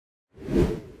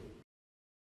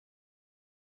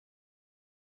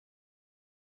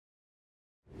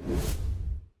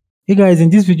Hey guys, in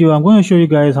this video, I'm going to show you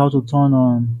guys how to turn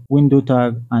on window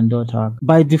tag and door tag.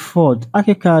 By default,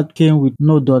 archicad came with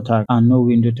no door tag and no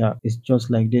window tag. It's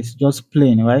just like this, just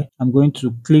plain, right? I'm going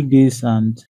to click this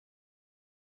and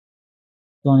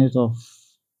turn it off.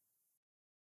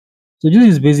 So this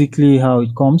is basically how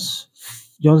it comes,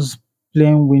 just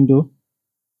plain window.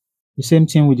 The same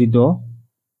thing with the door.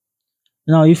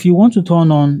 Now, if you want to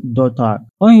turn on door tag,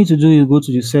 all you need to do is go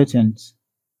to the settings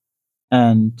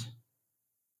and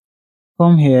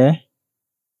come here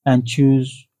and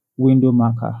choose window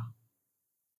marker.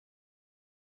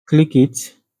 Click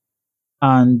it,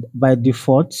 and by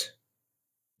default,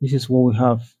 this is what we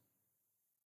have.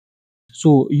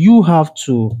 So you have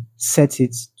to set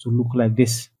it to look like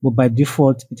this, but by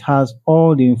default, it has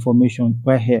all the information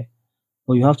right here,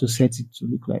 but you have to set it to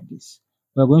look like this.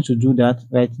 We're going to do that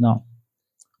right now.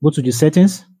 Go to the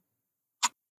settings.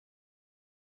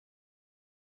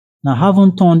 Now,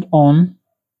 having turned on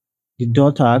the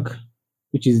door tag,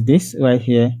 which is this right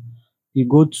here, you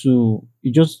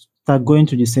just start going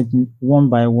to the setting one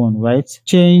by one, right?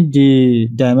 Change the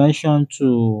dimension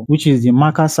to, which is the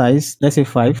marker size, let's say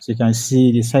 5. So you can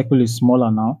see the circle is smaller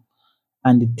now,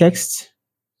 and the text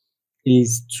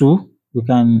is 2. We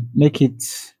can make it,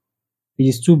 it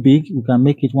is too big, we can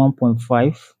make it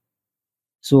 1.5.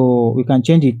 So we can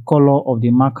change the color of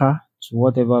the marker to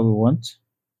whatever we want.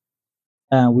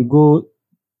 And we go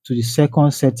to the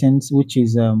second settings, which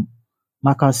is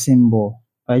marker symbol.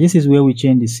 This is where we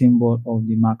change the symbol of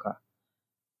the marker,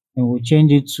 and we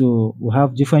change it to, we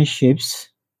have different shapes,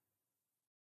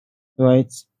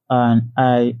 right? And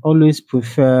I always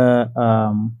prefer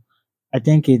I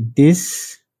think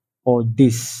this or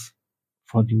this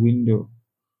for the window.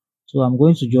 So I'm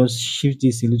going to just shift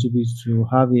this a little bit to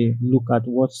have a look at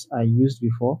what I used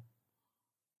before.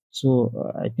 So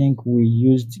I think we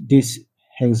used this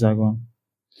hexagon.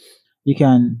 You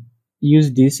can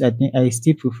use this. I think I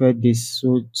still prefer this.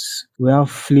 So we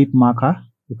have flip marker.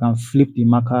 You can flip the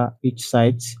marker each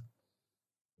side.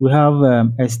 We have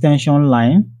extension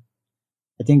line.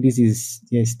 I think this is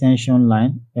the extension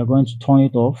line. We're going to turn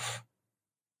it off.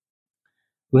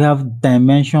 We have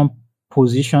dimension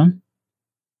position.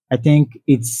 I think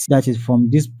that is from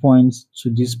this point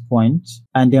to this point.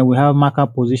 And then we have marker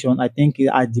position. I think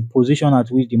at the position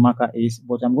at which the marker is,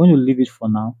 but I'm going to leave it for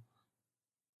now.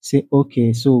 Say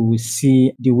okay, so we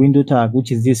see the window tag,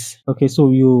 which is this. Okay, so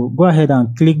you go ahead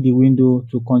and click the window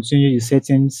to continue the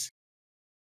settings.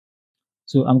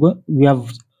 So we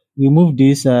have removed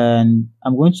this, and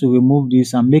I'm going to remove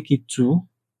this and make it 2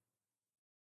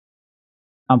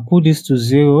 and put this to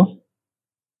 0,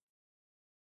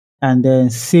 and then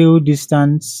sail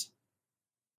distance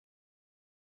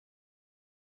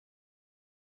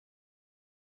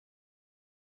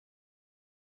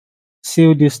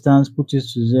put it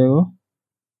to 0,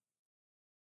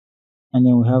 and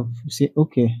then we have say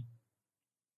okay.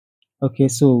 Okay,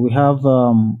 so we have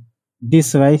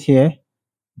this right here.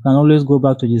 You can always go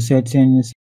back to the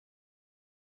settings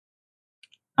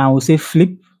and we'll say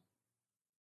flip.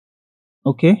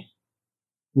 Okay,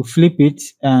 we flip it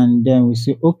and then we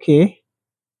say okay.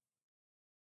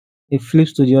 It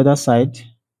flips to the other side,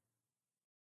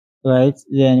 right?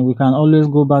 Then we can always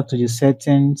go back to the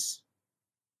settings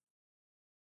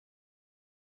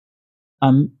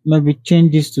and maybe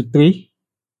change this to 3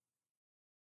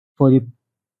 for the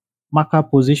marker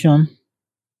position.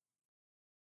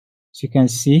 So you can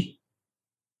see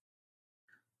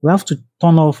we have to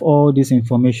turn off all this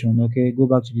information. Okay, go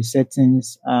back to the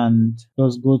settings and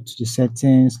just go to the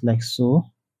settings like so.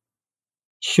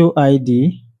 Show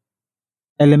ID,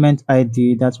 element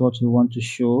ID, that's what we want to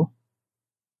show.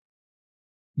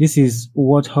 This is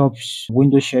what helps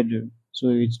window schedule, so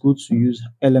it's good to use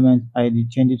element ID.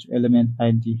 Change it to element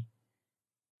ID,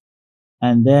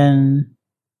 and then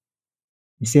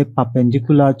we say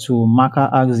perpendicular to marker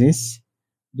axis,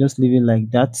 just leave it like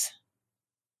that.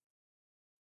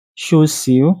 Show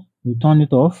seal, we turn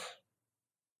it off.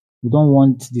 We don't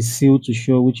want the seal to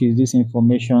show, which is this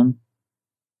information.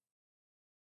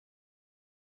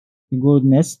 We go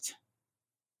next.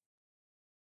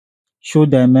 Show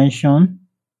dimension.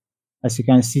 As you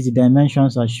can see, the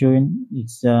dimensions are showing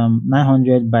it's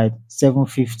 900 by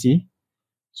 750.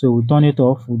 So we turn it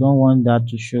off. We don't want that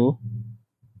to show.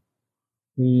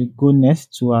 We go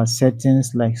next to our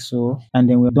settings like so, and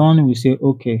then we're done. We say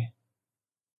okay.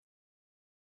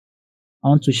 I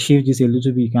want to shift this a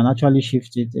little bit. You can actually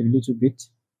shift it a little bit.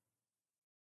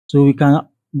 So we can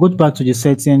go back to the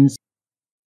settings.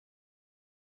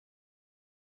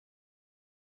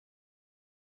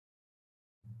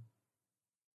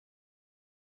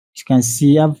 you can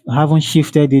see, I haven't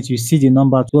shifted it. You see the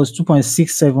number, it was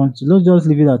 2.67. So let's just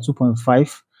leave it at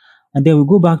 2.5. And then we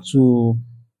go back to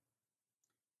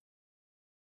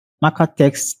marker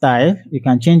text style. You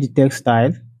can change the text style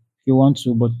if you want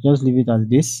to, but just leave it as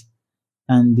this.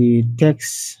 And the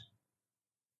text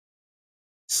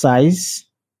size,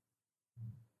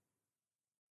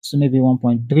 so maybe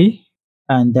 1.3.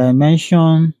 And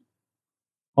dimension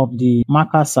of the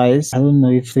marker size, I don't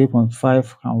know if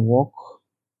 3.5 can work.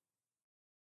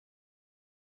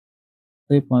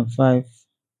 3.5.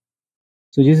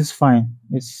 So this is fine.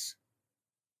 Let's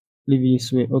leave it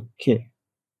this way. Okay.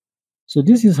 So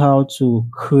this is how to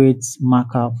create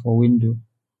marker for window. You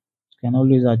can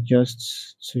always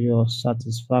adjust to your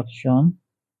satisfaction.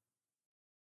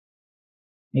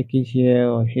 Make it here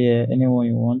or here, anywhere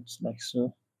you want, like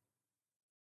so.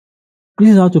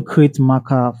 This is how to create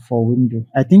marker for window.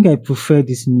 I think I prefer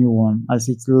this new one as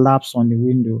it laps on the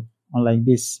window, unlike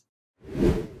this.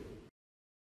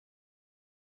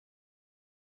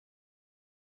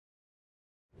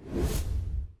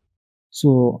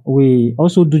 So we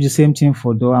also do the same thing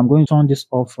for door. I'm going to turn this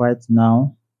off right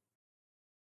now.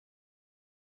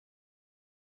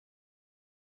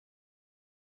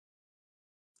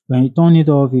 When you turn it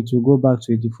off, it will go back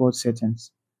to the default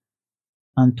settings.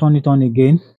 And turn it on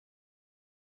again.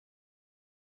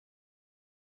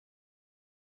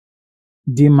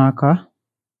 Demarker.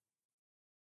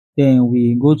 Then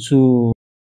we go to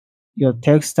your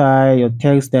text style, your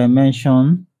text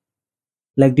dimension.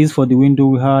 Like this for the window,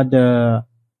 we had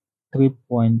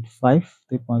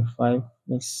 3.5.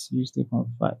 Let's use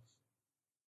 3.5.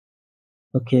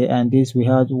 Okay, and this we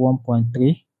had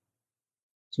 1.3.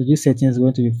 So this setting is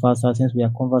going to be faster since we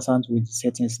are conversant with the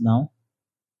settings now.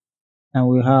 And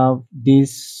we have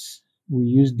this, we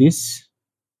use this.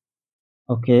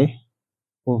 Okay,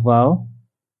 oval.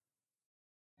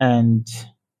 And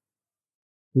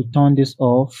we turn this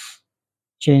off,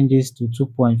 change this to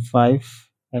 2.5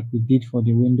 like we did for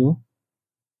the window.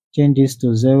 Change this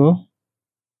to 0.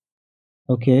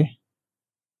 Okay,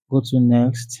 go to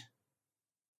next.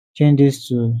 Change this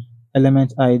to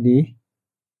element ID.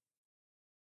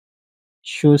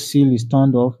 Show seal is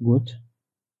turned off, good.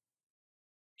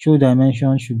 Show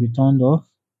dimension should be turned off.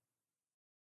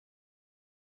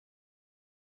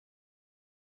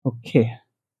 Okay,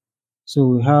 so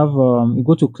we have we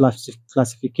go to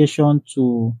classification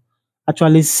to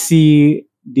actually see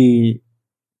the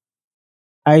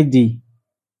ID,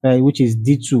 right, which is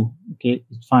D2. Okay,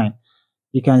 it's fine.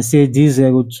 You can say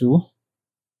D02.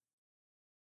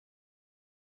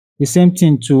 The same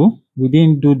thing too. We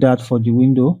didn't do that for the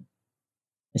window.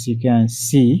 As you can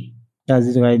see, that's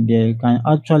it right there. You can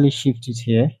actually shift it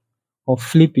here or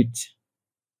flip it.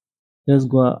 Let's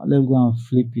go and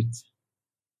flip it.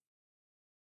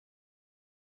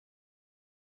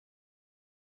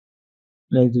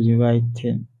 Let's do the right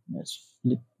thing. Let's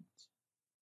flip it.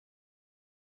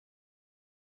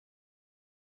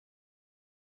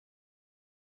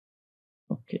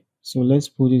 Okay, so let's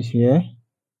put it here.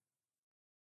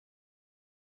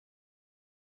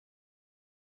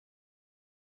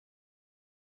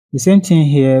 The same thing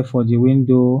here for the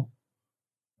window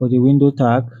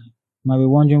tag. You might be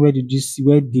wondering where did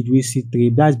we see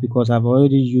 3? That's because I've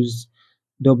already used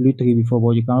W3 before,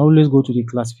 but you can always go to the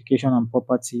classification and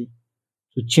property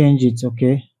to change it,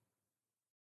 okay?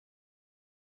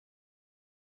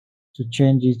 To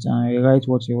change it and rewrite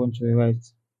what you want to rewrite.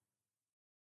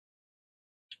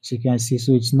 So you can see,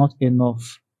 so it's not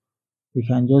enough. We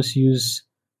can just use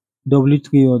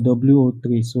W3 or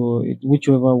W03, so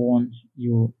whichever one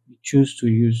you choose to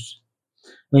use.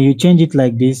 When you change it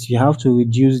like this, you have to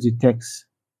reduce the text.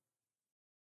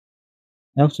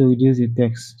 You have to reduce the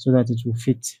text so that it will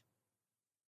fit.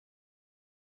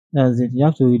 That's it. You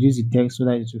have to reduce the text so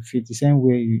that it will fit the same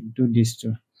way you do this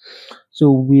too.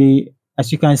 So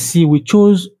as you can see, we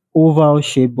chose oval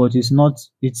shape, but it's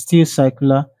still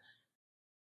circular.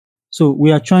 So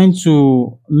we are trying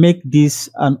to make this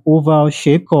an oval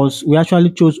shape because we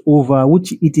actually chose oval,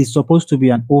 which it is supposed to be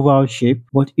an oval shape,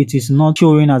 but it is not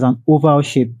showing as an oval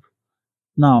shape.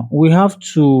 Now we have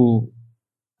to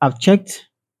have checked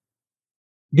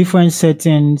different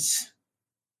settings,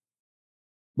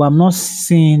 but I'm not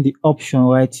seeing the option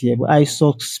right here, but I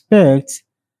suspect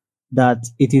that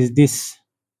it is this.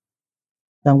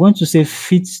 I'm going to say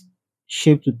fit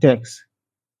shape to text.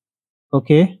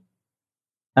 Okay,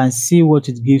 and see what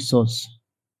it gives us.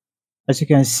 As you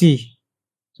can see,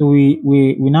 so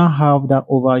we now have that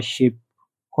oval shape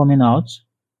coming out.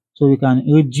 So we can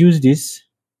reduce this,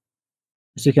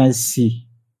 as you can see.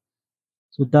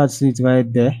 So that's it right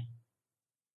there.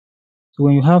 So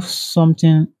when you have some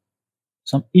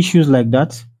issues like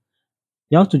that,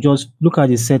 You have to just look at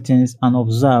the settings and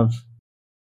observe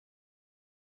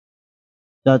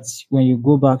that when you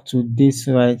go back to this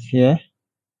right here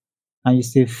and you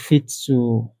say fit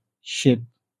to shape,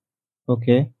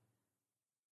 okay,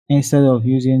 instead of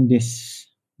using this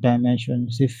dimension,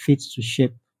 you say fit to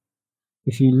shape.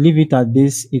 If you leave it at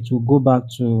this, it will go back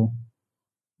to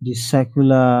the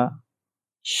circular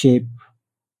shape.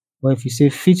 But if you say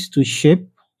fit to shape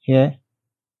here,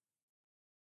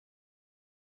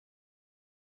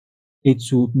 it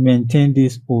will maintain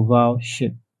this oval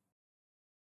shape.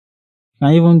 You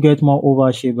can even get more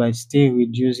oval shape by still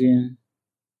reducing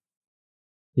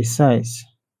the size.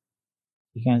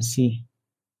 You can see.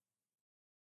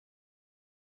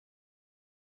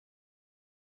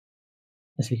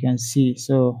 As you can see.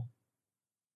 So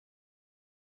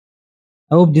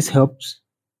I hope this helps.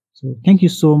 So thank you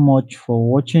so much for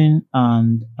watching,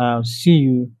 and I'll see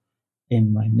you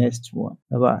in my next one.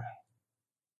 Bye bye.